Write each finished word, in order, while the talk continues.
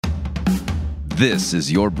This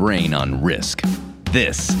is your brain on risk.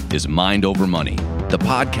 This is Mind Over Money, the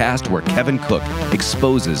podcast where Kevin Cook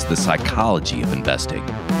exposes the psychology of investing.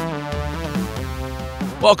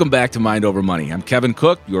 Welcome back to Mind Over Money. I'm Kevin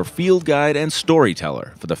Cook, your field guide and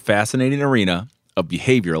storyteller for the fascinating arena of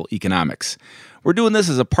behavioral economics. We're doing this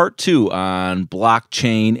as a part 2 on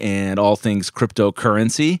blockchain and all things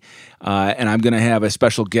cryptocurrency. And I'm going to have a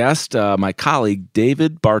special guest, my colleague,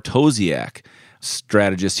 David Bartosiak,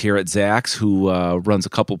 strategist here at Zacks, who runs a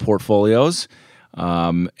couple portfolios,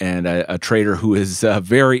 and a trader who is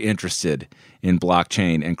very interested in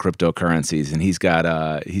blockchain and cryptocurrencies. And he's going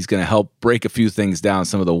to help break a few things down,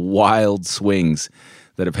 some of the wild swings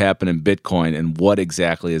that have happened in Bitcoin and what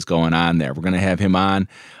exactly is going on there. We're going to have him on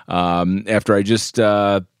after I just do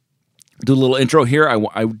a little intro here.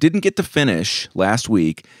 I didn't get to finish last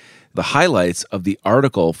week the highlights of the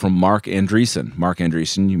article from Marc Andreessen. Marc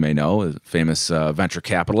Andreessen, you may know, a famous venture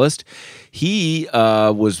capitalist. He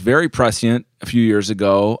was very prescient a few years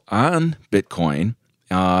ago on Bitcoin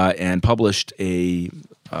and published a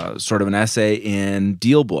sort of an essay in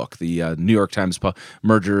DealBook, the New York Times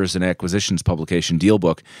Mergers and Acquisitions publication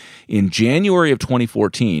DealBook, in January of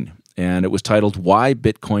 2014, and it was titled "Why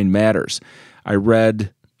Bitcoin Matters." I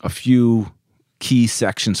read a few key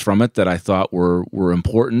sections from it that I thought were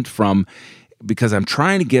important because I'm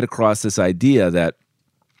trying to get across this idea that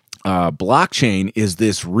blockchain is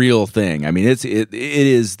this real thing. I mean, it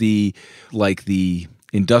is the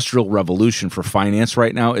industrial revolution for finance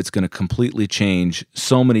right now. It's going to completely change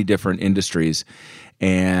so many different industries.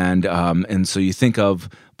 And so you think of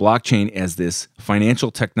blockchain as this financial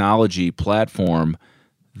technology platform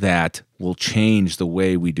that will change the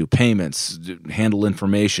way we do payments, handle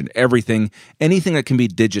information, everything, anything that can be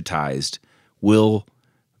digitized will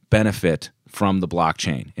benefit from the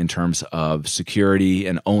blockchain in terms of security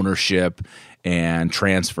and ownership and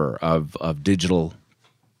transfer of digitized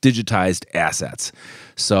assets.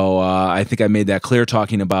 So I think I made that clear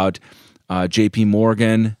talking about JP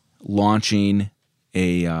Morgan launching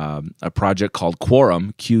a project called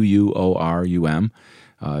Quorum, Quorum,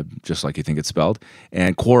 just like you think it's spelled.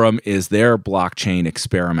 And Quorum is their blockchain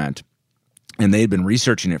experiment. And they'd been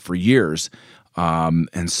researching it for years.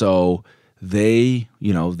 And so they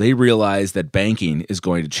realize that banking is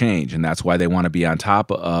going to change. And that's why they want to be on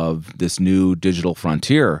top of this new digital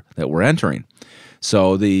frontier that we're entering.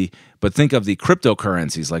 But think of the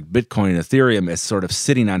cryptocurrencies like Bitcoin and Ethereum as sort of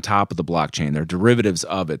sitting on top of the blockchain. They're derivatives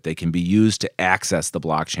of it. They can be used to access the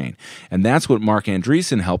blockchain. And that's what Marc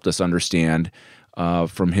Andreessen helped us understand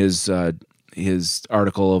from his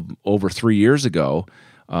article of over 3 years ago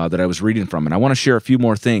that I was reading from. And I want to share a few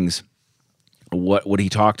more things, what he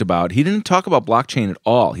talked about. He didn't talk about blockchain at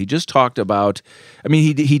all. He just talked about,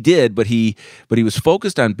 he did, but he was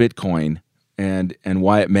focused on Bitcoin and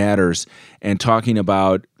why it matters, and talking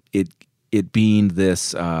about it being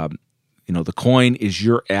this, the coin is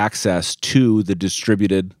your access to the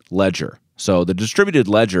distributed ledger. So the distributed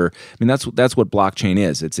ledger, that's what blockchain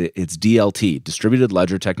is. It's DLT, distributed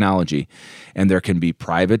ledger technology, and there can be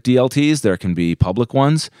private DLTs, there can be public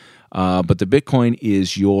ones, but the Bitcoin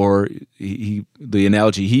is the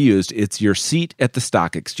analogy he used, it's your seat at the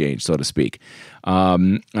stock exchange, so to speak.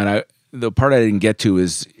 The part I didn't get to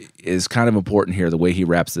is kind of important here, the way he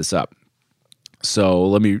wraps this up. So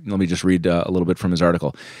let me just read a little bit from his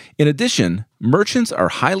article. In addition, merchants are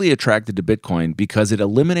highly attracted to Bitcoin because it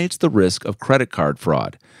eliminates the risk of credit card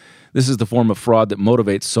fraud. This is the form of fraud that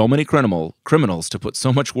motivates so many criminals to put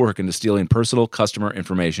so much work into stealing personal customer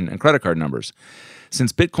information and credit card numbers.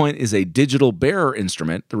 Since Bitcoin is a digital bearer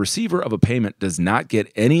instrument, the receiver of a payment does not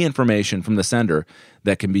get any information from the sender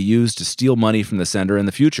that can be used to steal money from the sender in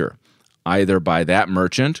the future, either by that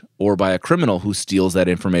merchant or by a criminal who steals that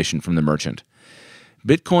information from the merchant.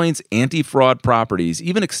 Bitcoin's anti-fraud properties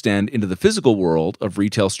even extend into the physical world of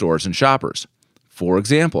retail stores and shoppers. For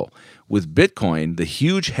example, with Bitcoin, the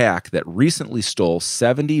huge hack that recently stole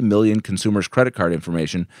 70 million consumers' credit card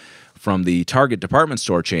information from the Target department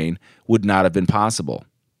store chain would not have been possible.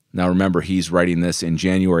 Now remember, he's writing this in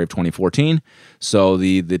January of 2014, so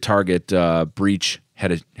the Target breach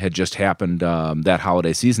had just happened that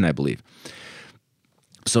holiday season, I believe.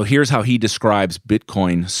 So here's how he describes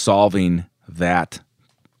Bitcoin solving that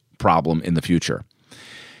problem in the future.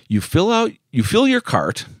 You fill your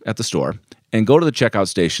cart at the store and go to the checkout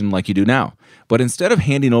station like you do now. But instead of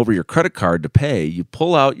handing over your credit card to pay, you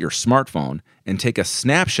pull out your smartphone and take a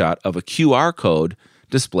snapshot of a QR code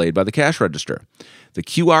displayed by the cash register. The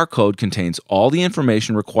QR code contains all the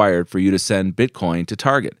information required for you to send Bitcoin to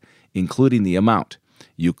Target, including the amount.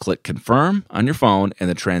 You click confirm on your phone and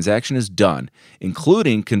the transaction is done,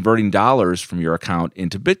 including converting dollars from your account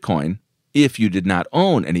into Bitcoin if you did not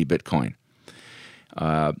own any Bitcoin.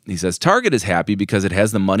 He says, Target is happy because it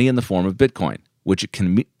has the money in the form of Bitcoin, which it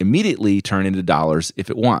can immediately turn into dollars if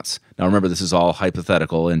it wants. Now, remember, this is all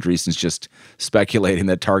hypothetical, and Andreessen's just speculating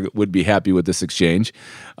that Target would be happy with this exchange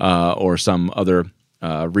or some other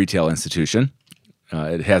retail institution.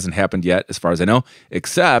 It hasn't happened yet, as far as I know,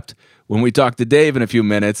 except when we talk to Dave in a few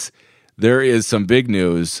minutes, there is some big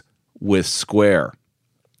news with Square.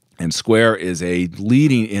 And Square is a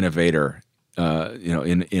leading innovator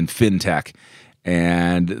in fintech.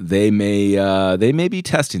 And they may be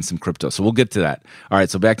testing some crypto. So we'll get to that. All right,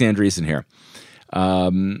 so back to Andreessen here.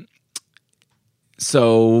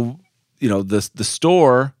 The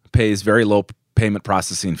store pays very low payment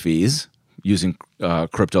processing fees using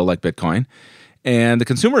crypto like Bitcoin. And the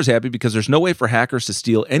consumer is happy because there's no way for hackers to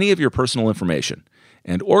steal any of your personal information.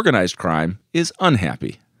 And organized crime is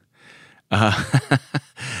unhappy.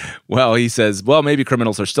 Well, he says, maybe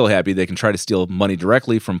criminals are still happy. They can try to steal money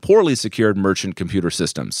directly from poorly secured merchant computer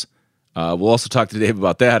systems. We'll also talk to Dave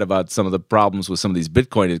about that, about some of the problems with some of these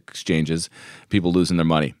Bitcoin exchanges, people losing their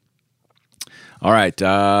money. All right.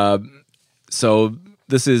 So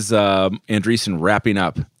this is Andreessen wrapping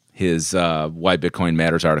up his Why Bitcoin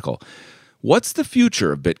Matters article. What's the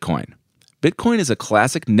future of Bitcoin? Bitcoin is a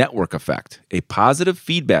classic network effect, a positive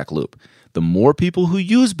feedback loop. The more people who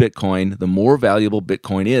use Bitcoin, the more valuable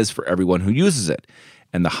Bitcoin is for everyone who uses it,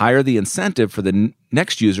 and the higher the incentive for the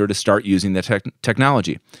next user to start using the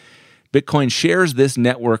technology. Bitcoin shares this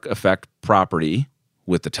network effect property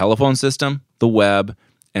with the telephone system, the web,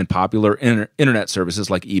 and popular internet services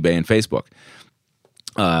like eBay and Facebook.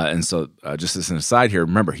 Just as an aside here,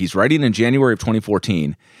 remember, he's writing in January of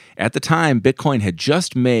 2014. At the time, Bitcoin had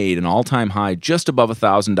just made an all-time high just above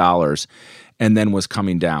 $1,000 and then was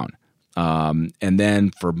coming down. And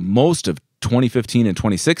then for most of 2015 and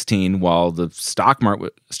 2016, while the stock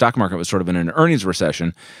market was sort of in an earnings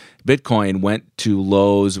recession, Bitcoin went to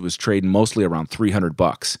lows. It was trading mostly around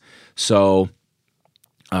 $300. So,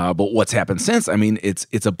 but what's happened since? I mean,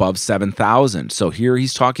 it's above 7,000. So here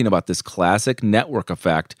he's talking about this classic network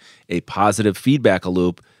effect, a positive feedback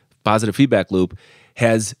loop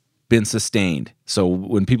has been sustained. So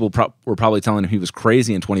when people were probably telling him he was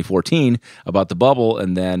crazy in 2014 about the bubble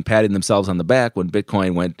and then patting themselves on the back when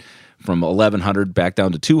Bitcoin went from 1,100 back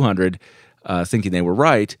down to 200, thinking they were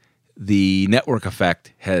right, the network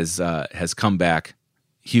effect has come back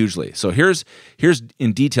hugely. So here's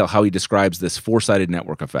in detail how he describes this four-sided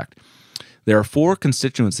network effect. There are four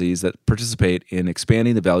constituencies that participate in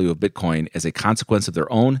expanding the value of Bitcoin as a consequence of their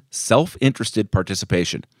own self-interested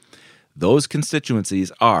participation. Those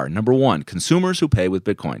constituencies are, number one, consumers who pay with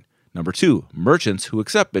Bitcoin. Number two, merchants who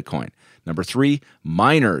accept Bitcoin. Number three,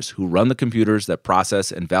 miners who run the computers that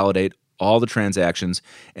process and validate all the transactions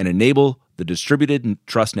and enable the distributed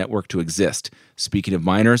trust network to exist. Speaking of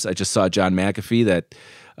miners, I just saw John McAfee,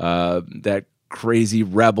 that crazy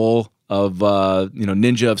rebel of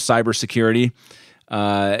ninja of cybersecurity.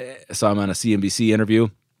 I saw him on a CNBC interview.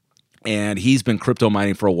 And he's been crypto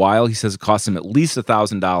mining for a while. He says it costs him at least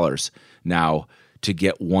 $1,000 now to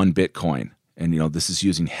get one Bitcoin. And, this is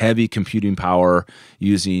using heavy computing power,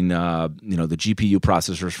 using, the GPU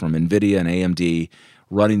processors from NVIDIA and AMD,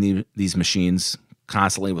 running these machines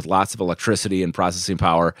constantly with lots of electricity and processing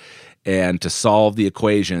power, and to solve the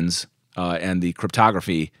equations and the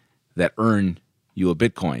cryptography that earn you a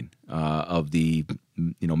Bitcoin of the,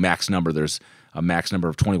 max number. There's a max number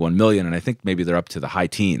of 21 million, and I think maybe they're up to the high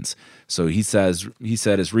teens. So he said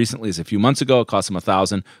as recently as a few months ago, it cost him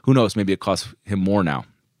 $1,000. Who knows? Maybe it costs him more now.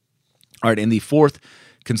 All right, and the fourth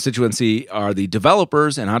constituency are the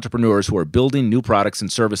developers and entrepreneurs who are building new products and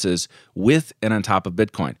services with and on top of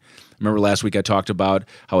Bitcoin. Remember last week I talked about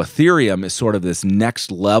how Ethereum is sort of this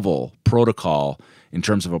next level protocol in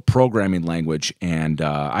terms of a programming language, and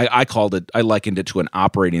I likened it to an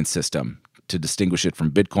operating system to distinguish it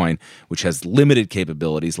from Bitcoin, which has limited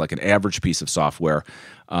capabilities, like an average piece of software.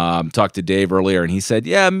 Talked to Dave earlier, and he said,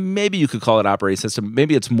 yeah, maybe you could call it operating system.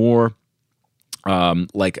 Maybe it's more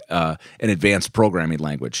like an advanced programming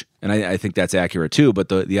language. And I think that's accurate too. But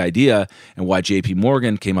the idea and why JP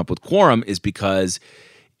Morgan came up with Quorum is because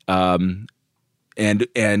and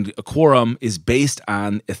Quorum is based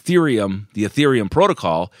on Ethereum. The Ethereum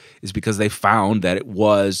protocol is because they found that it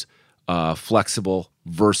was flexible,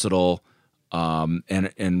 versatile,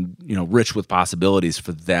 and rich with possibilities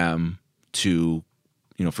for them to,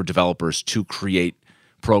 for developers to create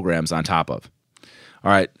programs on top of.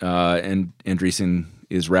 All right, and Andreessen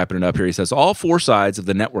is wrapping it up here. He says, all four sides of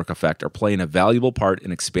the network effect are playing a valuable part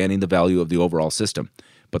in expanding the value of the overall system.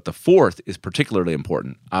 But the fourth is particularly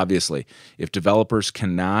important. Obviously, if developers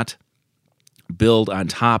cannot build on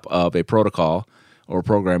top of a protocol or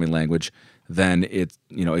programming language, then it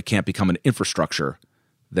can't become an infrastructure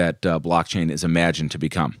that blockchain is imagined to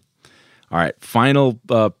become. All right, final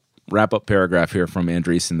wrap-up paragraph here from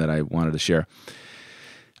Andreessen that I wanted to share.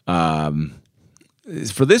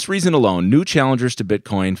 For this reason alone, new challengers to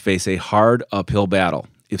Bitcoin face a hard uphill battle.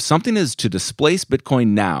 If something is to displace Bitcoin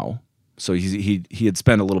now, so he had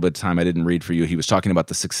spent a little bit of time, I didn't read for you, he was talking about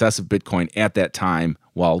the success of Bitcoin at that time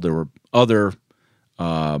while there were other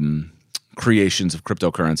creations of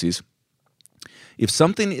cryptocurrencies. If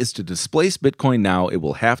something is to displace Bitcoin now, it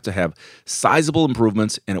will have to have sizable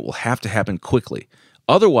improvements and it will have to happen quickly.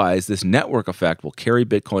 Otherwise, this network effect will carry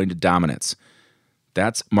Bitcoin to dominance.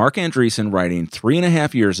 That's Marc Andreessen writing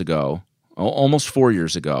 3.5 years ago, almost 4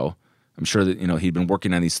 years ago. I'm sure that he'd been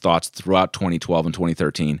working on these thoughts throughout 2012 and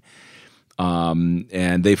 2013,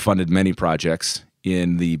 and they funded many projects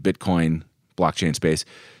in the Bitcoin blockchain space.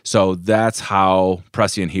 So that's how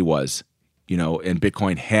prescient he was, and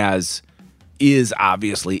Bitcoin is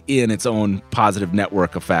obviously in its own positive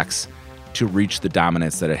network effects to reach the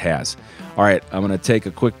dominance that it has. All right, I'm going to take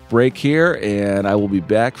a quick break here, and I will be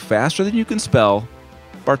back faster than you can spell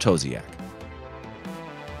Bartosiak.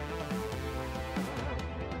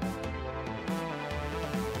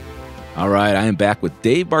 All right, I am back with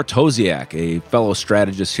Dave Bartosiak, a fellow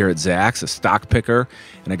strategist here at Zacks, a stock picker,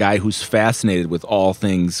 and a guy who's fascinated with all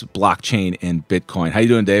things blockchain and Bitcoin. How you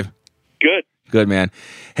doing, Dave? Good. Good, man.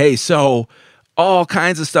 Hey, so all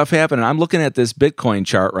kinds of stuff happening. I'm looking at this Bitcoin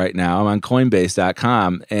chart right now. I'm on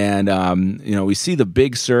Coinbase.com, and we see the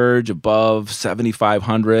big surge above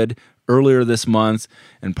 7,500 earlier this month,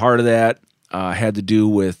 and part of that had to do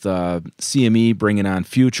with CME bringing on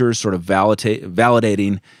futures, sort of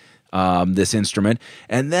validating this instrument.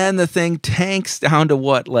 And then the thing tanks down to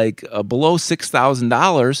below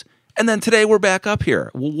 $6,000, and then today we're back up here.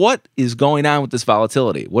 What is going on with this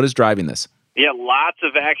volatility? What is driving this? Yeah, lots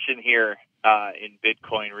of action here in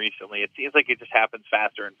Bitcoin recently. It seems like it just happens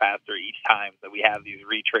faster and faster each time that we have these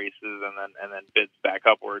retraces and then bids back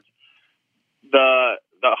upwards. The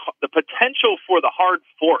potential for the hard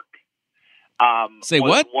fork. Say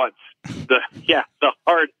what?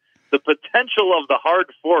 The potential of the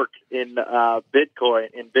hard fork in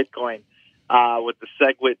Bitcoin with the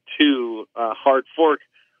SegWit 2 hard fork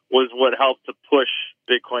was what helped to push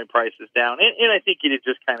Bitcoin prices down. And I think it had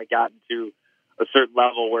just kind of gotten to a certain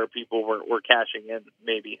level where people were cashing in,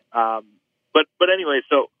 maybe. But anyway,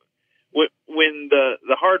 so when the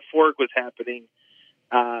hard fork was happening,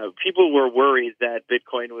 people were worried that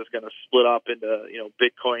Bitcoin was going to split up into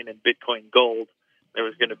Bitcoin and Bitcoin Gold. There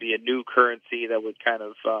was going to be a new currency that would kind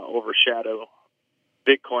of overshadow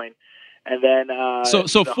Bitcoin, and then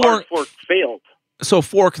the hard fork failed. So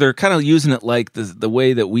fork, they're kind of using it like the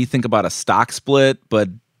way that we think about a stock split, but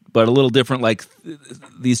a little different. Like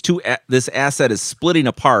this asset is splitting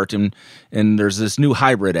apart, and there's this new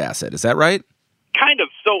hybrid asset. Is that right? Kind of.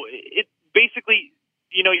 So it basically,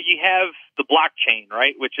 you have the blockchain,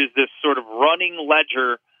 right, which is this sort of running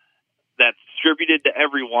ledger that's distributed to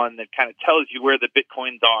everyone that kind of tells you where the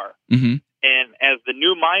Bitcoins are. Mm-hmm. And as the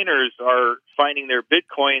new miners are finding their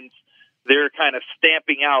Bitcoins, they're kind of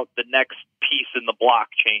stamping out the next piece in the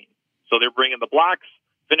blockchain. So they're bringing the blocks,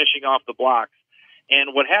 finishing off the blocks.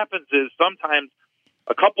 And what happens is sometimes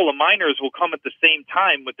a couple of miners will come at the same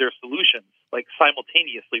time with their solutions, like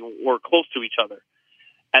simultaneously or close to each other.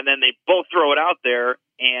 And then they both throw it out there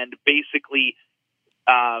and basically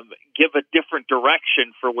give a different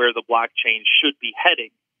direction for where the blockchain should be heading.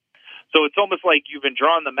 So it's almost like you've been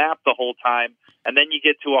drawing the map the whole time, and then you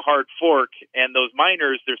get to a hard fork, and those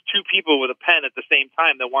miners, there's two people with a pen at the same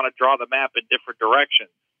time that want to draw the map in different directions.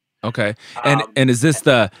 Okay. And is this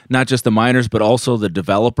not just the miners, but also the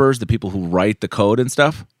developers, the people who write the code and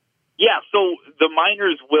stuff? Yeah, so the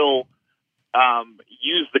miners will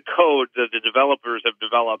use the code that the developers have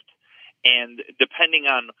developed, and depending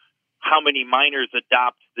on how many miners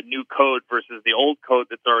adopt the new code versus the old code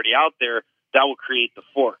that's already out there, that will create the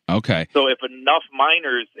fork. Okay. So if enough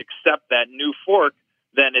miners accept that new fork,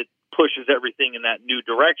 then it pushes everything in that new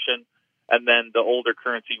direction, and then the older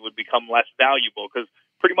currency would become less valuable, because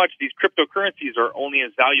pretty much these cryptocurrencies are only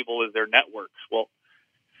as valuable as their networks. Well,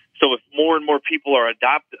 so if more and more people are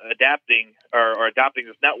adapting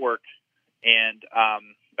this network and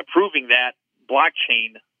approving that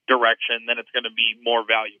blockchain direction, then it's going to be more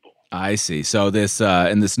valuable. I see. So this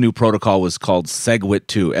and this new protocol was called SegWit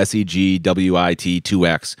 2, SEGWIT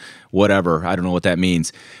 2X, whatever. I don't know what that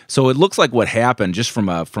means. So it looks like what happened, just from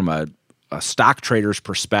a stock trader's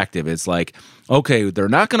perspective, it's like, okay, they're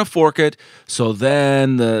not going to fork it, so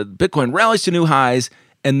then the Bitcoin rallies to new highs,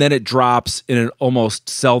 and then it drops in an almost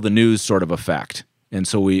sell the news sort of effect. And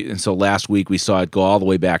so last week we saw it go all the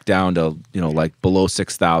way back down to, like below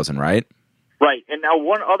 6,000, right? Right. And now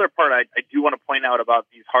one other part I do want to point out about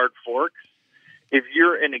these hard forks, if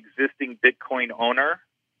you're an existing Bitcoin owner,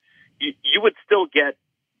 you would still get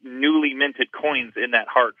newly minted coins in that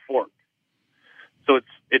hard fork. So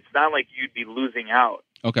it's not like you'd be losing out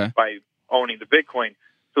by owning the Bitcoin.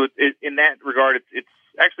 So in that regard, it's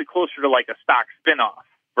actually closer to like a stock spinoff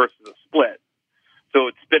versus a split. So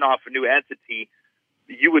it's spin off a new entity.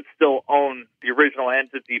 You would still own the original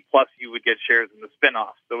entity, plus you would get shares in the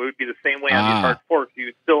spinoff. So it would be the same way on these hard forks. You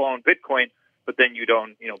would still own Bitcoin, but then you'd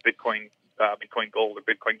own, Bitcoin, Bitcoin Gold or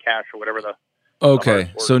Bitcoin Cash or whatever the.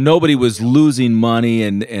 Okay, so nobody was losing money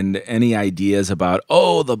and any ideas about,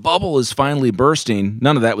 the bubble is finally bursting.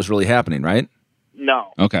 None of that was really happening, right?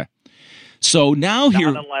 No. Okay. So now Not here,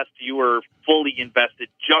 unless you were fully invested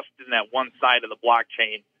just in that one side of the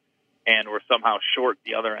blockchain and were somehow short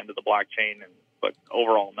the other end of the blockchain. But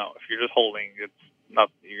overall, no. If you're just holding,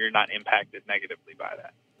 you're not impacted negatively by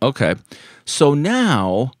that. Okay. So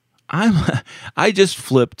now I just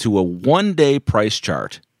flipped to a 1-day price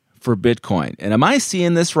chart for Bitcoin. And am I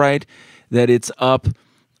seeing this right? That it's up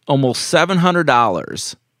almost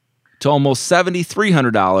 $700 to almost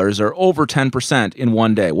 $7,300 or over 10% in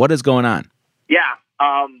 1 day. What is going on? Yeah.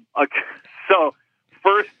 Okay. So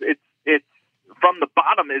first, it's from the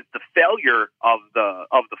bottom is the failure of the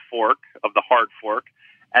fork, of the hard fork,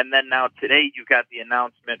 and then now today you got the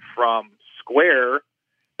announcement from Square,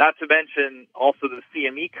 not to mention also the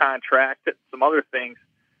CME contract, some other things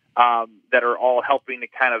that are all helping to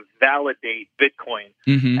kind of validate Bitcoin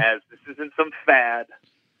as this isn't some fad.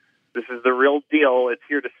 This is the real deal. It's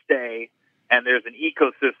here to stay, and there's an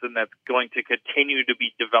ecosystem that's going to continue to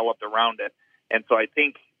be developed around it. And so I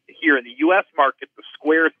think here in the U.S. market, the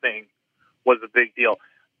Square thing was a big deal.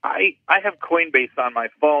 I have Coinbase on my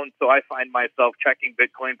phone, so I find myself checking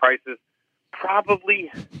Bitcoin prices probably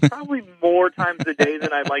more times a day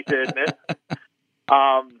than I'd like to admit.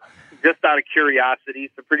 Just out of curiosity.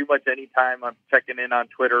 So pretty much any time I'm checking in on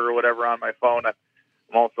Twitter or whatever on my phone, I'm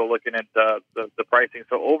also looking at the pricing.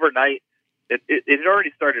 So overnight, it had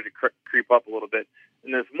already started to creep up a little bit.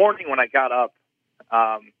 And this morning when I got up,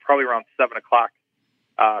 probably around 7 o'clock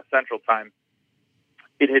Central Time,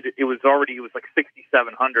 it was like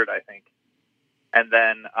 6,700, I think. And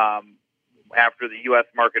then after the U.S.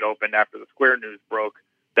 market opened, after the Square news broke,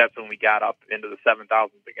 that's when we got up into the 7,000s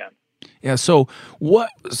again. Yeah. So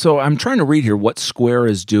I'm trying to read here what Square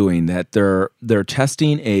is doing. That they're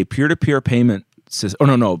testing a peer-to-peer payment system.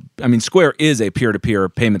 Oh no. I mean, Square is a peer-to-peer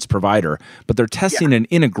payments provider, but they're testing an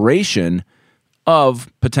integration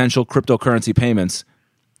of potential cryptocurrency payments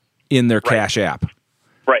in their Cash app.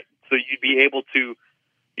 Right. So you'd be able to,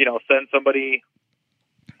 send somebody,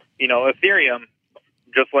 Ethereum,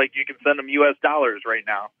 just like you can send them U.S. dollars right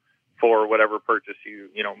now for whatever purchase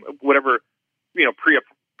whatever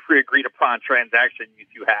pre-agreed upon transaction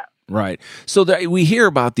you have. Right. So we hear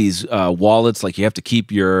about these wallets, like you have to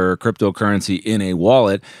keep your cryptocurrency in a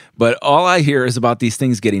wallet, but all I hear is about these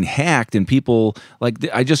things getting hacked and people,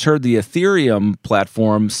 I just heard the Ethereum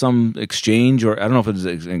platform, some exchange, or I don't know if it was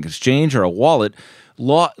an exchange or a wallet,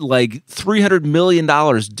 like $300 million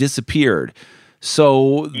disappeared.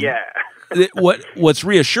 So yeah. What's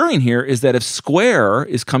reassuring here is that if Square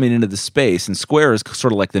is coming into the space, and Square is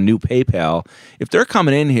sort of like the new PayPal, if they're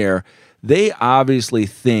coming in here, they obviously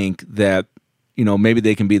think that, maybe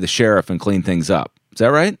they can be the sheriff and clean things up. Is that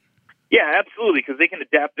right? Yeah, absolutely, because they can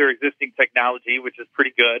adapt their existing technology, which is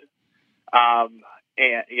pretty good, and,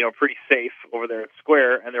 pretty safe over there at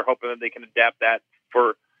Square, and they're hoping that they can adapt that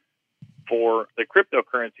for the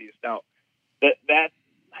cryptocurrencies. Now, that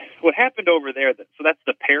what happened over there, so that's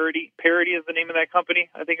the Parity. Parity is the name of that company,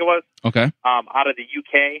 I think it was. Okay. Out of the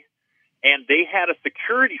UK. And they had a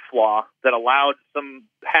security flaw that allowed some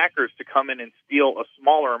hackers to come in and steal a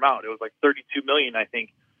smaller amount. It was like 32 million, I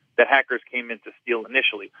think, that hackers came in to steal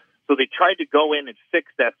initially. So they tried to go in and fix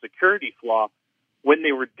that security flaw. When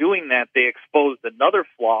they were doing that, they exposed another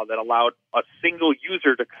flaw that allowed a single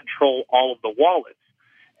user to control all of the wallets.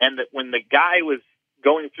 And that when the guy was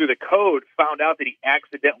going through the code, found out that he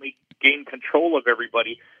accidentally gained control of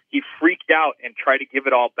everybody, he freaked out and tried to give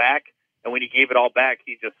it all back. And when he gave it all back,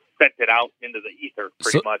 he just sent it out into the ether,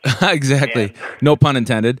 pretty much. Exactly. And, no pun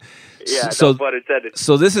intended. Yeah, no pun intended.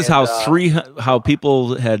 So this is how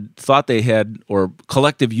people had thought they had, or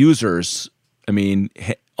collective users,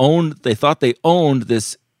 they thought they owned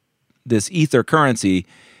this ether currency,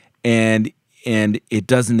 and it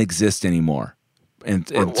doesn't exist anymore.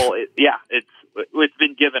 It's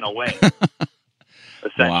been given away,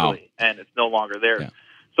 essentially, and it's no longer there. Yeah.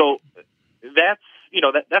 So that's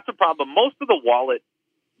that's a problem. Most of the wallet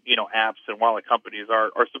apps and wallet companies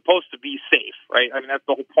are supposed to be safe, right? I mean, that's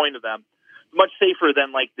the whole point of them. Much safer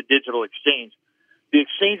than like the digital exchange. The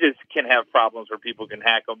exchanges can have problems where people can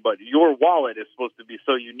hack them, but your wallet is supposed to be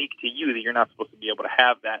so unique to you that you're not supposed to be able to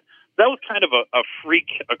have that. That was kind of a freak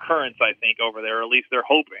occurrence, I think, over there, or at least they're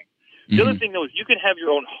hoping. The other thing, though, is you can have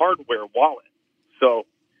your own hardware wallet. So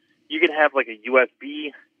you can have like a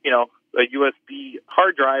USB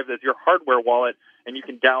hard drive that's your hardware wallet, and you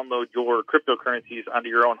can download your cryptocurrencies onto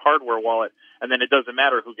your own hardware wallet, and then it doesn't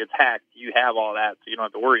matter who gets hacked. You have all that, so you don't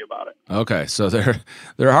have to worry about it. Okay, so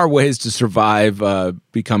there are ways to survive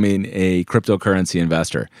becoming a cryptocurrency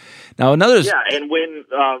investor. Now, and when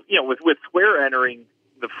with Square entering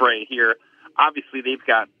the fray here, obviously they've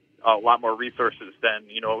got a lot more resources than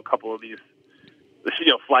a couple of these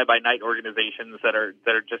fly-by-night organizations that are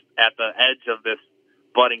just at the edge of this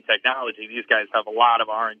budding technology. These guys have a lot of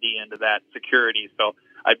R&D into that security, so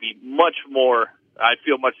I'd feel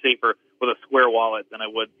much safer with a Square wallet than I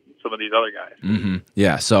would some of these other guys. Mm-hmm.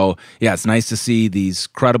 Yeah, so it's nice to see these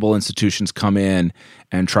credible institutions come in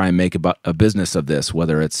and try and make a business of this,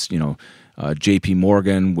 whether it's JP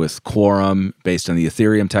Morgan with Quorum based on the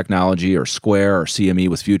Ethereum technology, or Square or CME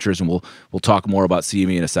with futures, and we'll talk more about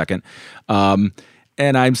CME in a second.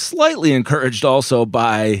 And I'm slightly encouraged also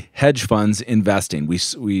by hedge funds investing.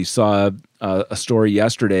 We saw a story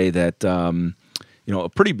yesterday that a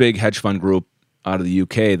pretty big hedge fund group out of the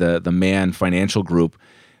UK, the Man Financial Group,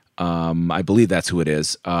 I believe that's who it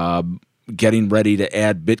is, getting ready to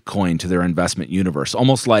add Bitcoin to their investment universe,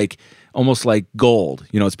 almost like gold.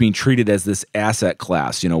 It's being treated as this asset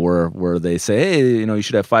class. Where they say, hey, you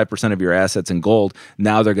should have 5% of your assets in gold.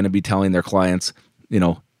 Now they're going to be telling their clients,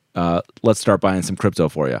 let's start buying some crypto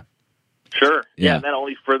for you. Sure. Yeah. And that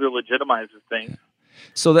only further legitimizes things.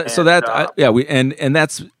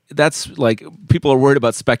 That's like, people are worried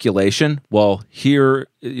about speculation. Well, here,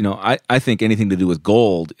 I think anything to do with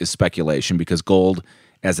gold is speculation, because gold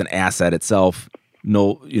as an asset itself,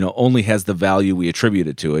 only has the value we attribute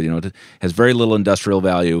it to. It has very little industrial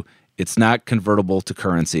value. It's not convertible to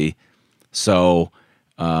currency. So,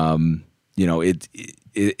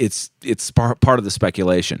 it's part of the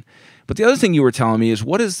speculation. But the other thing you were telling me is,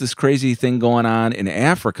 what is this crazy thing going on in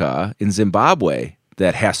Africa, in Zimbabwe,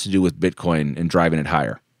 that has to do with Bitcoin and driving it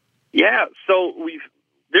higher? Yeah, so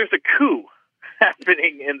there's a coup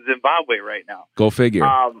happening in Zimbabwe right now. Go figure.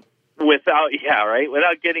 Without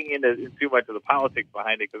getting into too much of the politics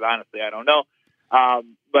behind it, because honestly, I don't know.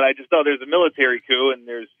 But I just know there's a military coup, and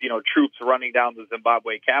there's troops running down the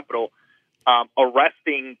Zimbabwe capital,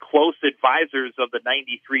 arresting close advisors of the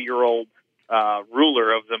 93-year-old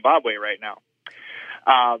ruler of Zimbabwe right now,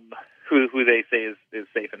 who they say is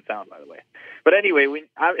safe and sound, by the way. But anyway, when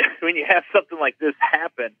you have something like this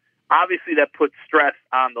happen, obviously that puts stress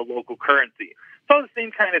on the local currency. So the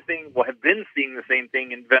same kind of thing, have been seeing the same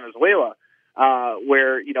thing in Venezuela,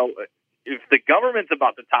 where, if the government's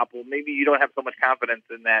about to topple, maybe you don't have so much confidence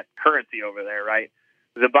in that currency over there, right?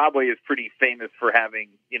 Zimbabwe is pretty famous for having,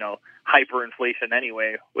 hyperinflation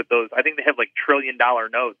anyway with those. I think they have like $1 trillion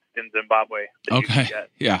notes in Zimbabwe that you can get.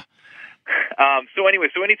 Yeah. So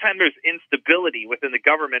anytime there's instability within the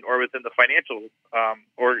government or within the financial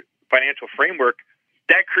framework,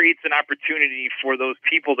 that creates an opportunity for those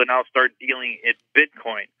people to now start dealing in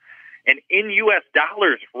Bitcoin. And in U.S.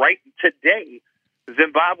 dollars right today,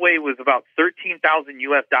 Zimbabwe was about $13,000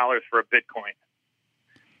 for a Bitcoin,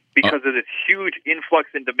 because of this huge influx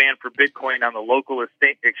in demand for Bitcoin on the local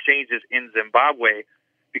exchanges in Zimbabwe,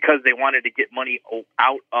 because they wanted to get money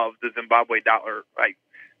out of the Zimbabwe dollar. I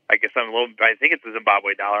think it's the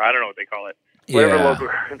Zimbabwe dollar. I don't know what they call it. Whatever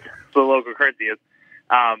the local currency is,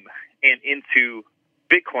 and into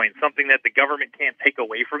Bitcoin, something that the government can't take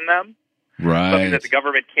away from them, right? Something that the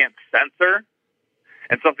government can't censor,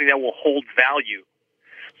 and something that will hold value.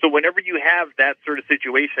 So whenever you have that sort of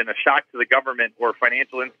situation, a shock to the government or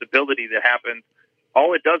financial instability that happens,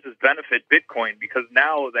 all it does is benefit Bitcoin, because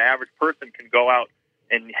now the average person can go out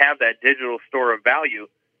and have that digital store of value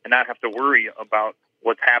and not have to worry about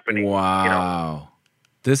what's happening. Wow.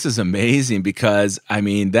 This is amazing, because,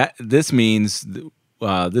 this means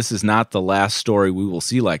this is not the last story we will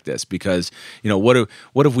see like this, because, what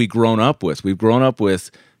have we grown up with? We've grown up with,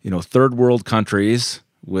 third world countries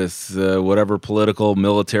with whatever political,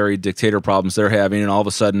 military, dictator problems they're having, and all of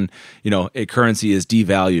a sudden, a currency is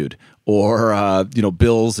devalued, or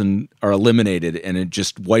bills are eliminated, and it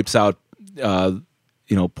just wipes out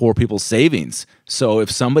poor people's savings. So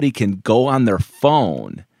if somebody can go on their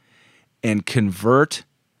phone and convert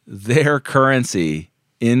their currency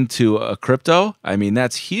into a crypto,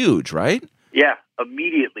 that's huge, right? Yeah,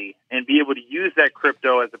 immediately and be able to use that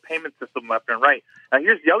crypto as a payment system left and right. Now,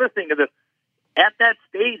 here's the other thing to this. At that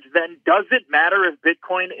stage, then, does it matter if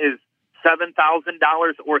Bitcoin is $7,000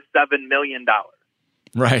 or $7 million?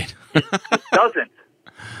 Right. It doesn't.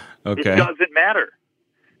 Okay. It doesn't matter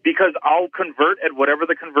because I'll convert at whatever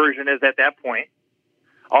the conversion is at that point.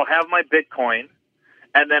 I'll have my Bitcoin,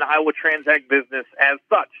 and then I will transact business as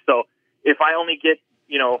such. So if I only get,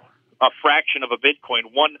 a fraction of a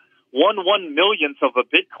Bitcoin, one millionth of a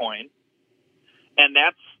Bitcoin, and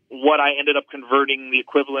that's what I ended up converting the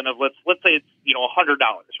equivalent of, let's say it's, $100,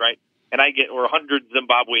 right? And I get, or 100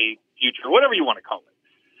 Zimbabwe future, whatever you want to call it.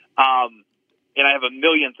 And I have a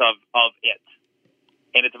millionth of it.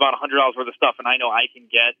 And it's about $100 worth of stuff, and I know I can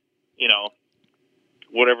get,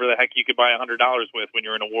 whatever the heck you could buy $100 with when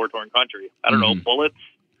you're in a war-torn country. I don't know, bullets,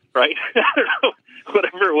 right? I don't know,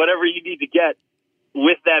 whatever you need to get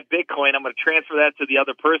with that Bitcoin, I'm going to transfer that to the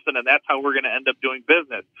other person, and that's how we're going to end up doing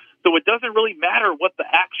business. So it doesn't really matter what the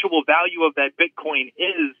actual value of that Bitcoin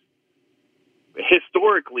is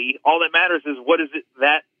historically. All that matters is what is it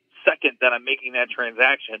that second that I'm making that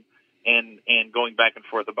transaction and going back and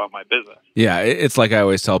forth about my business. Yeah, it's like I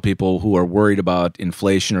always tell people who are worried about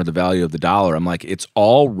inflation or the value of the dollar. I'm like, it's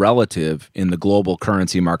all relative in the global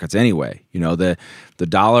currency markets anyway. The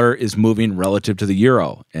dollar is moving relative to the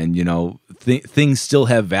euro, and things still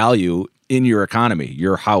have value in your economy,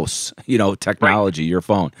 your house, technology, right. Your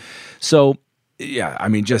phone. So yeah, I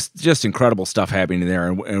mean, just incredible stuff happening there,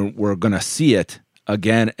 and we're going to see it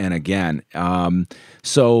again and again.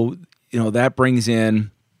 So that brings in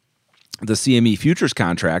the CME futures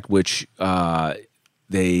contract, which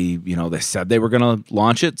they said they were going to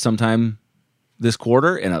launch it sometime this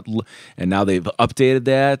quarter, and now they've updated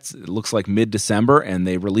that. It looks like mid-December, and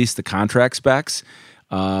they released the contract specs.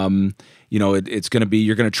 It's going to be,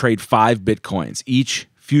 you're going to trade 5 Bitcoins. Each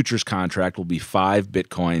futures contract will be 5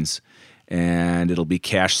 Bitcoins, and it'll be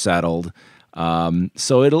cash settled.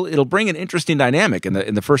 So it'll bring an interesting dynamic. And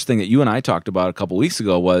the first thing that you and I talked about a couple weeks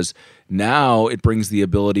ago was now it brings the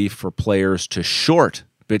ability for players to short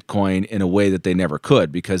Bitcoin in a way that they never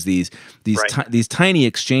could, because these tiny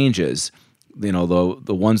exchanges, the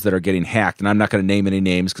ones that are getting hacked, and I'm not going to name any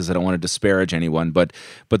names because I don't want to disparage anyone, but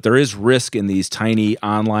there is risk in these tiny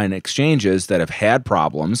online exchanges that have had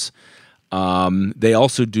problems. They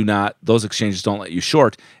also those exchanges don't let you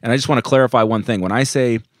short. And I just want to clarify one thing. When I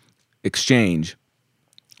say exchange,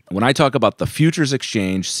 when I talk about the futures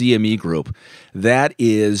exchange, CME Group, that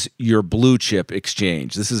is your blue chip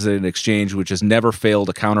exchange. This is an exchange which has never failed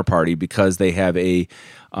a counterparty because they have a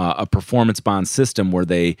performance bond system where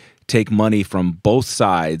they take money from both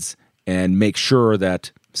sides and make sure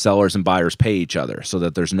that sellers and buyers pay each other, so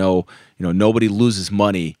that there's nobody loses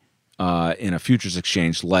money in a futures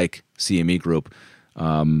exchange like CME Group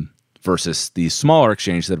versus these smaller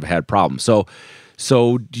exchanges that have had problems.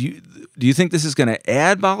 So do you think this is going to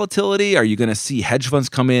add volatility? Are you going to see hedge funds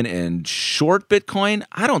come in and short Bitcoin?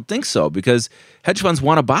 I don't think so, because hedge funds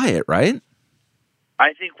want to buy it, right?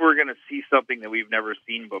 I think we're going to see something that we've never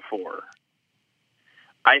seen before.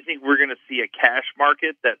 I think we're going to see a cash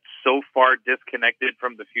market that's so far disconnected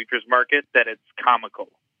from the futures market that it's comical.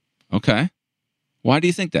 Okay. Why do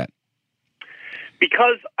you think that?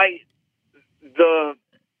 Because the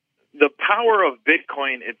power of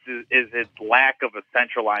Bitcoin is its lack of a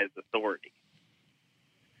centralized authority,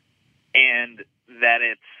 and that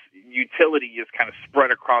its utility is kind of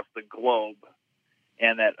spread across the globe,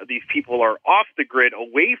 and that these people are off the grid,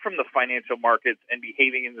 away from the financial markets, and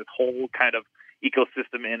behaving in this whole kind of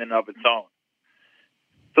ecosystem in and of its own.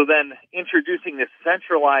 So then introducing this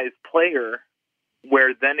centralized player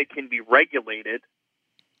where then it can be regulated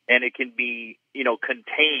and it can be,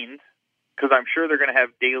 contained, because I'm sure they're going to have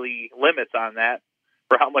daily limits on that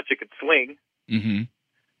for how much it could swing. Mm-hmm.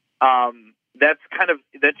 That's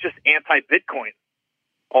just anti-Bitcoin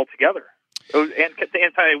altogether. And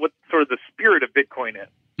anti what sort of the spirit of Bitcoin is.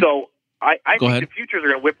 So I think the futures are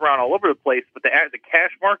going to whip around all over the place, but the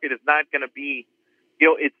cash market is not going to be,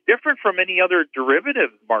 it's different from any other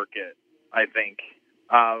derivatives market, I think.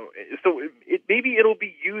 So maybe it'll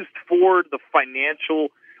be used for the financial.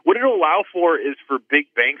 What it'll allow for is for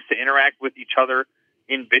big banks to interact with each other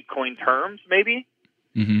in Bitcoin terms, maybe.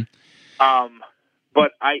 Mm-hmm.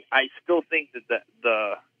 But I still think that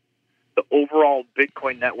the overall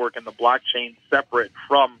Bitcoin network and the blockchain, separate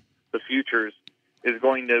from the futures, is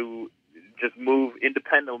going to just move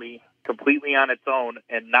independently, completely on its own,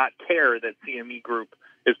 and not care that CME Group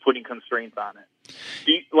is putting constraints on it.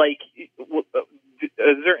 Is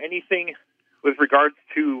there anything with regards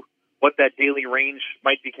to what that daily range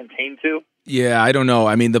might be contained to? Yeah, I don't know.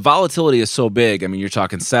 I mean, the volatility is so big. I mean, you're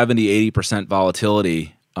talking 70, 80%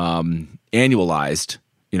 volatility annualized,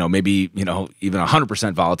 maybe, even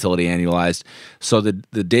 100% volatility annualized. So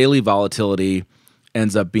the daily volatility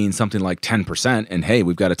ends up being something like 10%. And hey,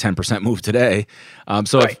 we've got a 10% move today.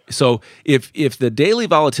 Right. If the daily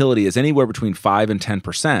volatility is anywhere between 5 and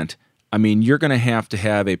 10%, I mean, you're going to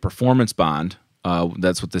have a performance bond.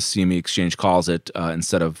 That's what the CME exchange calls it.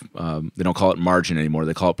 Instead of they don't call it margin anymore.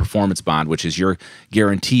 They call it performance bond, which is your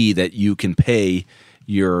guarantee that you can pay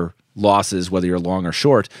your losses, whether you're long or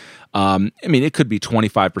short. I mean, it could be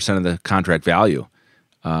 25% of the contract value,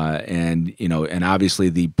 and obviously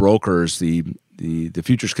the brokers, the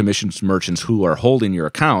futures commissions merchants who are holding your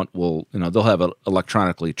account will, they'll have it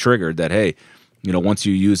electronically triggered that, hey, once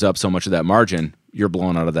you use up so much of that margin, you're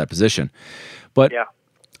blown out of that position. But Yeah.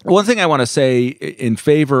 one thing I want to say in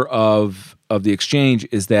favor of the exchange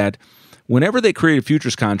is that whenever they create a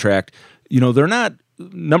futures contract, they're not,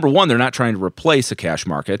 number one, they're not trying to replace a cash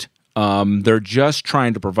market. They're just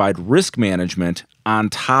trying to provide risk management on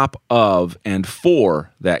top of and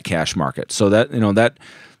for that cash market. So that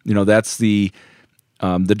that's the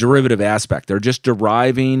derivative aspect. They're just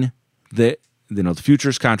deriving the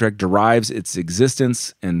futures contract derives its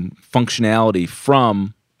existence and functionality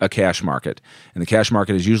from a cash market, and the cash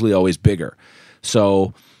market is usually always bigger.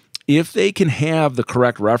 So if they can have the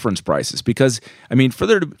correct reference prices, because I mean, for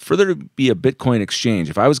there to be a Bitcoin exchange,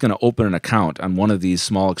 if I was going to open an account on one of these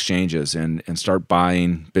small exchanges and start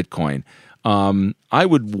buying Bitcoin, I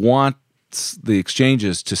would want the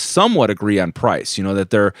exchanges to somewhat agree on price.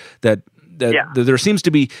 That there seems to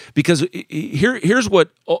be, because here's what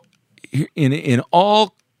in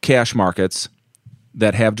all cash markets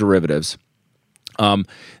that have derivatives. The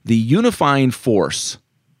unifying force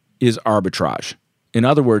is arbitrage. In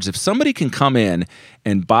other words, if somebody can come in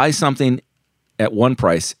and buy something at one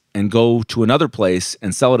price and go to another place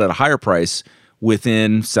and sell it at a higher price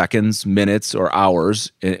within seconds, minutes, or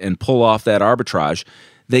hours and pull off that arbitrage,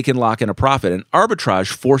 they can lock in a profit. And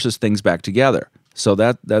arbitrage forces things back together. So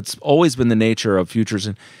that's always been the nature of futures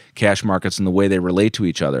and cash markets and the way they relate to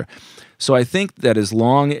each other. So I think that as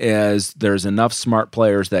long as there's enough smart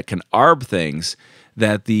players that can arb things,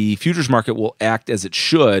 that the futures market will act as it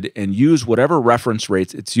should and use whatever reference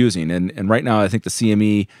rates it's using. And right now, I think the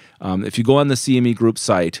CME, if you go on the CME Group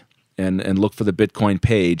site and look for the Bitcoin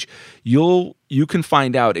page, you can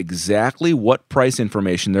find out exactly what price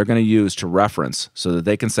information they're going to use to reference so that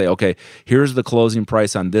they can say, okay, here's the closing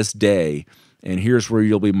price on this day, and here's where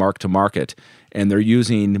you'll be marked to market. And they're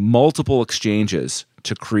using multiple exchanges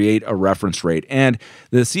to create a reference rate. And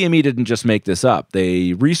the CME didn't just make this up.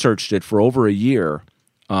 They researched it for over a year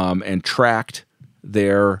and tracked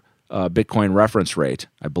their Bitcoin reference rate.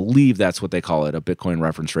 I believe that's what they call it, a Bitcoin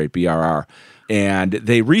reference rate, BRR. And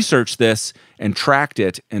they researched this and tracked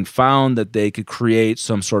it and found that they could create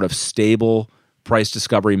some sort of stable price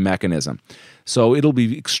discovery mechanism. So it'll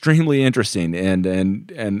be extremely interesting,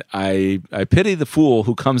 and I pity the fool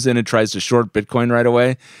who comes in and tries to short Bitcoin right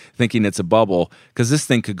away, thinking it's a bubble, because this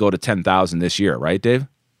thing could go to 10,000 this year, right, Dave?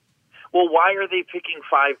 Well, why are they picking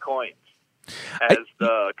 5 coins as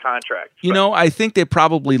the contract? I think they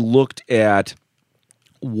probably looked at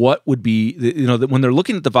what would be, when they're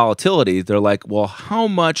looking at the volatility, they're like, well, how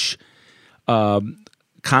much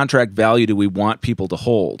contract value do we want people to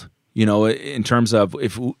hold? In terms of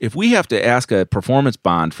if we have to ask a performance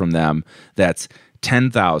bond from them that's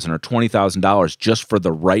 $10,000 or $20,000 just for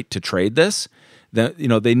the right to trade this, then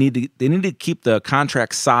they need to keep the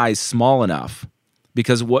contract size small enough,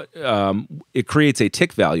 because what it creates a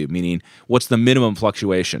tick value, meaning what's the minimum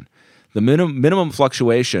fluctuation? The minimum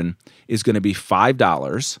fluctuation is going to be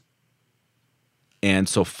 $5, and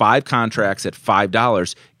so 5 contracts at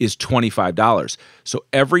 $5 is $25. So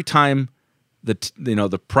every time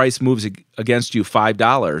the price moves against you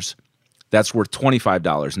 $5, that's worth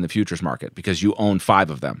 $25 in the futures market because you own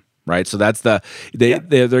 5 of them, right? So that's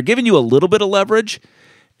they're giving you a little bit of leverage,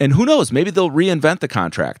 and who knows, maybe they'll reinvent the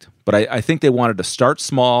contract. But I think they wanted to start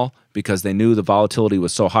small because they knew the volatility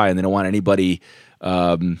was so high, and they don't want anybody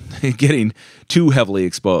getting too heavily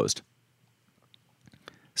exposed.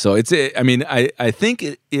 So I think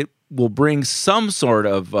it will bring some sort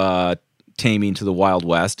of taming to the Wild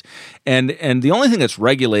West, and the only thing that's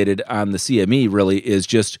regulated on the CME really is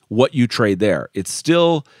just what you trade there. It's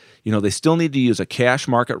still, they still need to use a cash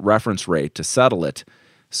market reference rate to settle it.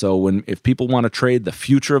 So if people want to trade the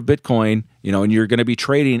future of Bitcoin, and you're going to be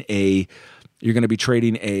trading a,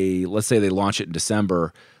 let's say they launch it in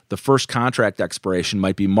December, the first contract expiration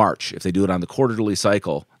might be March if they do it on the quarterly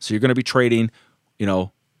cycle. So you're going to be trading,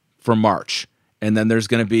 for March. and then there's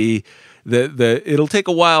going to be it'll take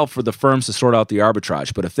a while for the firms to sort out the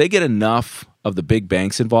arbitrage. But if they get enough of the big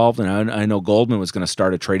banks involved, and I know Goldman was going to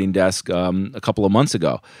start a trading desk a couple of months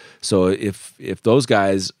ago. So if those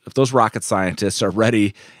guys, if those rocket scientists are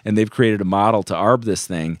ready and they've created a model to arb this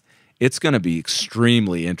thing, it's going to be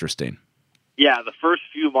extremely interesting. Yeah, the first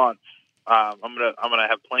few months, I'm gonna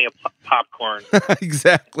have plenty of popcorn.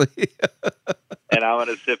 Exactly. And I'm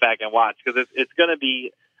gonna sit back and watch because it's gonna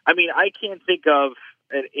be. I mean, I can't think of,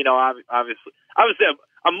 and obviously,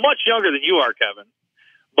 I'm much younger than you are, Kevin.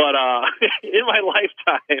 But in my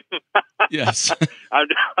lifetime, yes, I'm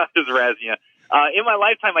just razzing you. In my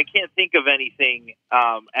lifetime, I can't think of anything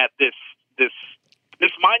at this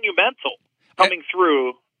monumental coming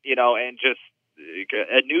through. And just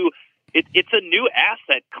a new. It's a new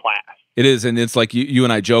asset class. It is, and it's like you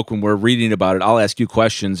and I joke when we're reading about it. I'll ask you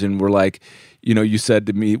questions, and we're like, you said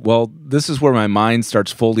to me, well, this is where my mind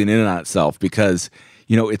starts folding in on itself because,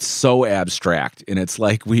 it's so abstract, and it's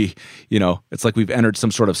like we've entered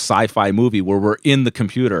some sort of sci-fi movie where we're in the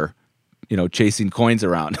computer, chasing coins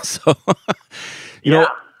around. So,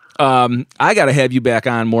 I got to have you back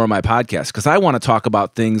on more of my podcast because I want to talk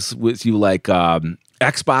about things with you like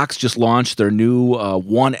Xbox just launched their new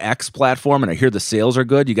One X platform, and I hear the sales are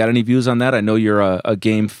good. You got any views on that? I know you're a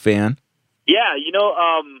game fan. Yeah,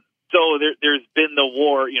 so there's been the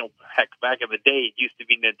war, heck, back in the day, it used to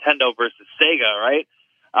be Nintendo versus Sega, right?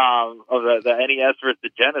 Of the NES versus the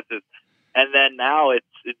Genesis. And then now it's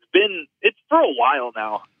for a while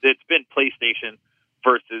now, it's been PlayStation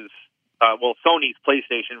versus, Sony's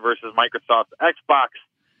PlayStation versus Microsoft's Xbox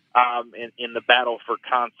in the battle for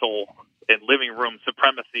console and living room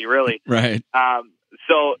supremacy, really. Right.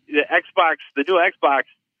 So the new Xbox,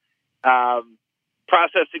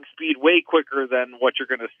 processing speed way quicker than what you're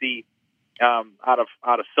going to see out of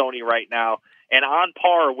Sony right now, and on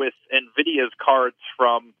par with NVIDIA's cards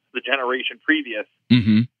from the generation previous.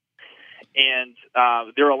 Mm-hmm. And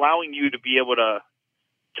they're allowing you to be able to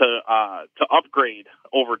upgrade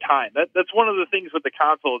over time. That's one of the things with the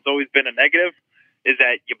console. It's always been a negative. Is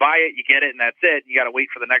that you buy it, you get it, and that's it. You got to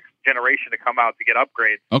wait for the next generation to come out to get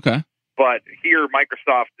upgrades. Okay. But here,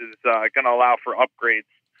 Microsoft is going to allow for upgrades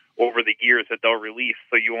over the years that they'll release,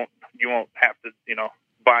 so you won't have to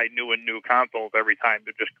buy new consoles every time.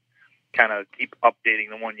 To just kind of keep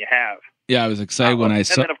updating the one you have. Yeah, I was excited when I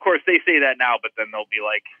saw. And then of course they say that now, but then they'll be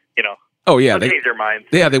like, oh yeah, they change their minds.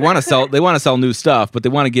 Yeah, they want to sell. They want to sell new stuff, but they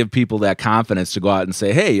want to give people that confidence to go out and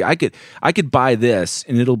say, "Hey, I could buy this,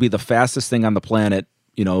 and it'll be the fastest thing on the planet,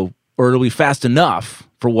 or it'll be fast enough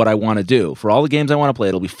for what I want to do. For all the games I want to play,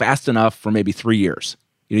 it'll be fast enough for maybe 3 years.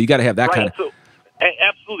 You got to have that kind of." So,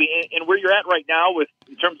 absolutely, and where you're at right now in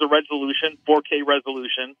terms of resolution, 4K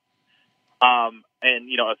resolution, and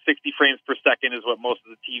 60 frames per second is what most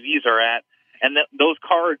of the TVs are at. And those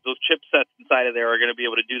cards, those chipsets inside of there are going to be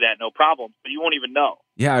able to do that no problem. But you won't even know.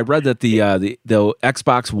 Yeah, I read that the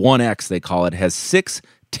Xbox One X, they call it, has 6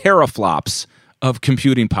 teraflops of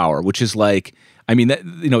computing power, which is like,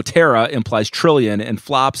 tera implies trillion, and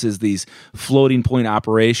flops is these floating point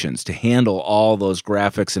operations to handle all those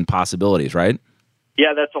graphics and possibilities, right?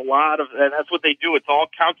 Yeah, that's a lot and that's what they do. It's all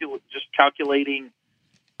calculating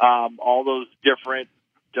all those different,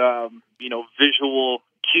 visual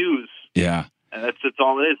cues. Yeah. And that's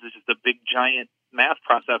all it is. It's just a big, giant math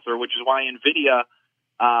processor, which is why NVIDIA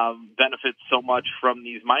benefits so much from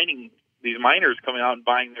these miners coming out and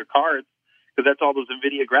buying their cards, because that's all those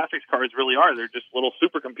NVIDIA graphics cards really are. They're just little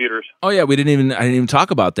supercomputers. Oh yeah, I didn't even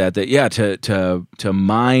talk about that. That yeah, to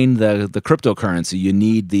mine the cryptocurrency, you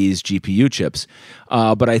need these GPU chips.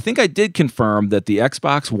 But I think I did confirm that the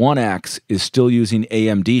Xbox One X is still using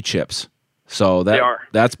AMD chips. So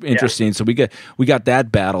that's interesting. Yeah. So we got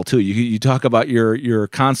that battle too. You talk about your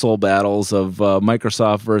console battles of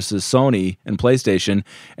Microsoft versus Sony and PlayStation,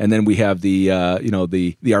 and then we have the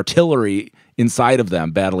artillery inside of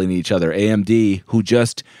them battling each other. AMD, who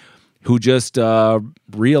just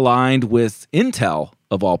realigned with Intel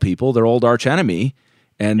of all people, their old arch enemy,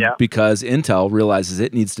 and because Intel realizes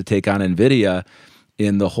it needs to take on NVIDIA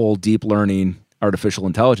in the whole deep learning artificial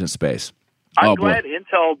intelligence space. I'm glad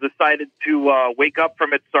Intel decided to wake up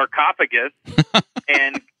from its sarcophagus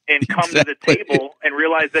and come to the table and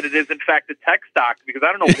realize that it is, in fact, a tech stock, because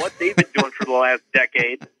I don't know what they've been doing for the last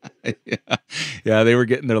decade. Yeah, they were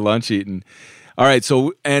getting their lunch eaten. All right,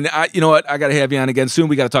 so, and you know what? I got to have you on again soon.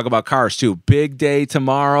 We got to talk about cars, too. Big day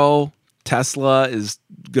tomorrow. Tesla is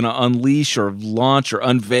going to unleash or launch or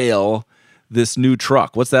unveil this new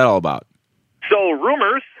truck. What's that all about? So,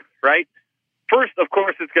 rumors, right? First, of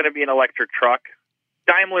course, it's going to be an electric truck.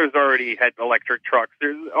 Daimler's already had electric trucks.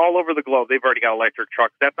 There's all over the globe. They've already got electric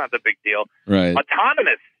trucks. That's not the big deal. Right.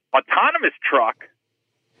 Autonomous truck.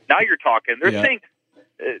 Now you're talking. They're saying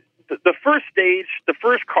the first stage, the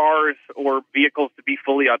first cars or vehicles to be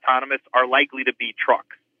fully autonomous are likely to be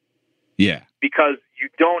trucks. Yeah. Because you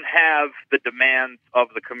don't have the demands of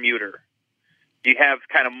the commuter. You have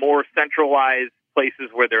kind of more centralized places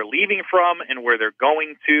where they're leaving from and where they're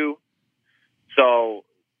going to. So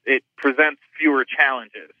it presents fewer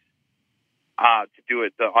challenges to do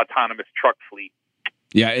it, the autonomous truck fleet.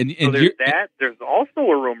 Yeah, and so there's that. There's also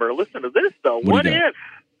a rumor. Listen to this, though. What if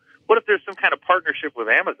there's some kind of partnership with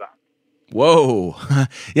Amazon? Whoa.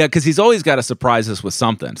 Yeah, because he's always got to surprise us with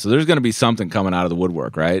something. So there's going to be something coming out of the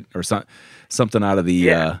woodwork, right? Or something out of the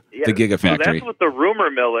Gigafactory. So that's what the rumor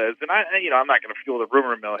mill is. And I'm not going to fuel the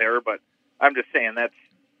rumor mill here, but I'm just saying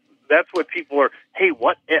that's what people are. Hey,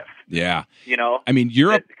 what if? Yeah. I mean,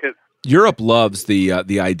 Europe loves the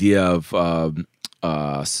idea of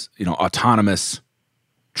autonomous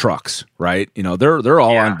trucks, right? They're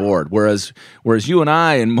all on board. Whereas you and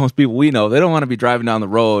I and most people we know, they don't want to be driving down the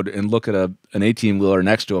road and look at an 18-wheeler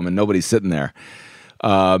next to them and nobody's sitting there.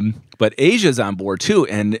 But Asia's on board too,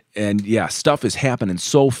 and yeah, stuff is happening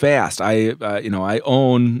so fast. I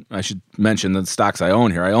should mention the stocks I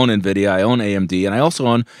own here. I own NVIDIA, I own AMD, and I also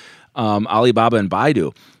own Alibaba and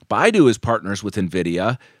Baidu. Baidu is partners with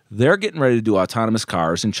NVIDIA. They're getting ready to do autonomous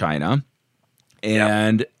cars in China,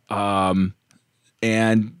 and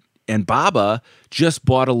Baba just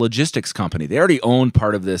bought a logistics company. They already own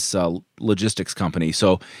part of this logistics company.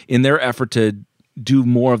 So in their effort to do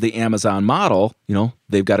more of the Amazon model,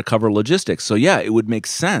 they've got to cover logistics. So yeah, it would make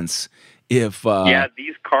sense if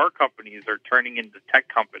these car companies are turning into tech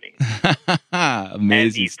companies. Amazing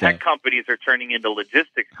and these stuff. Tech companies are turning into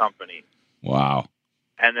logistics companies. Wow.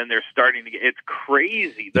 And then they're starting to get, it's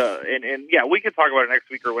crazy. We can talk about it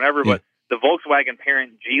next week or whenever, but the Volkswagen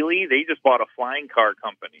parent Geely, they just bought a flying car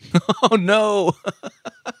company. Oh no.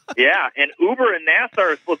 Yeah, and Uber and NASA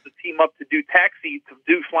are supposed to team up to do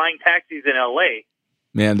flying taxis in LA.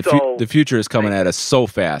 Man, the future is coming at us so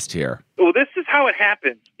fast here. Well, this is how it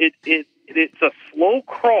happens. It's a slow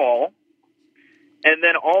crawl, and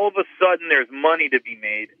then all of a sudden there's money to be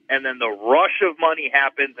made, and then the rush of money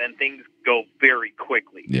happens, and things go very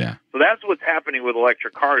quickly. Yeah. So that's what's happening with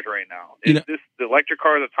electric cars right now. The electric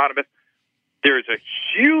car is autonomous. There's a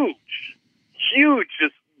huge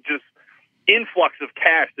just influx of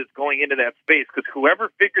cash that's going into that space because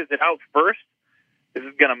whoever figures it out first is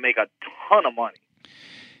going to make a ton of money.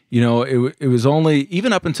 It was only,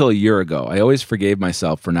 even up until a year ago, I always forgave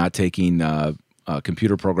myself for not taking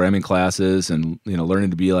computer programming classes and,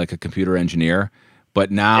 learning to be like a computer engineer.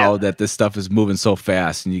 But now that this stuff is moving so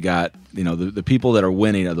fast and you got, the people that are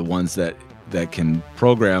winning are the ones that can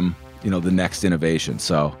program, the next innovation.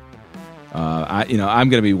 So, I'm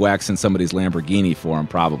going to be waxing somebody's Lamborghini for them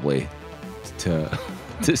probably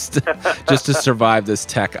just to survive this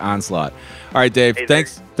tech onslaught. All right, Dave. Hey,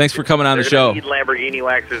 thanks for coming on the show. Need Lamborghini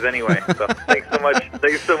waxers anyway. So thanks so much.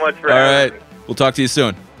 Thanks so much for having me. All right. We'll talk to you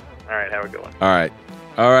soon. All right. Have a good one.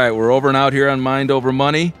 All right. We're over and out here on Mind Over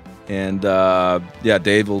Money, and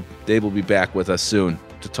Dave will be back with us soon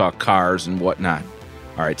to talk cars and whatnot.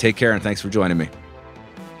 All right. Take care and thanks for joining me.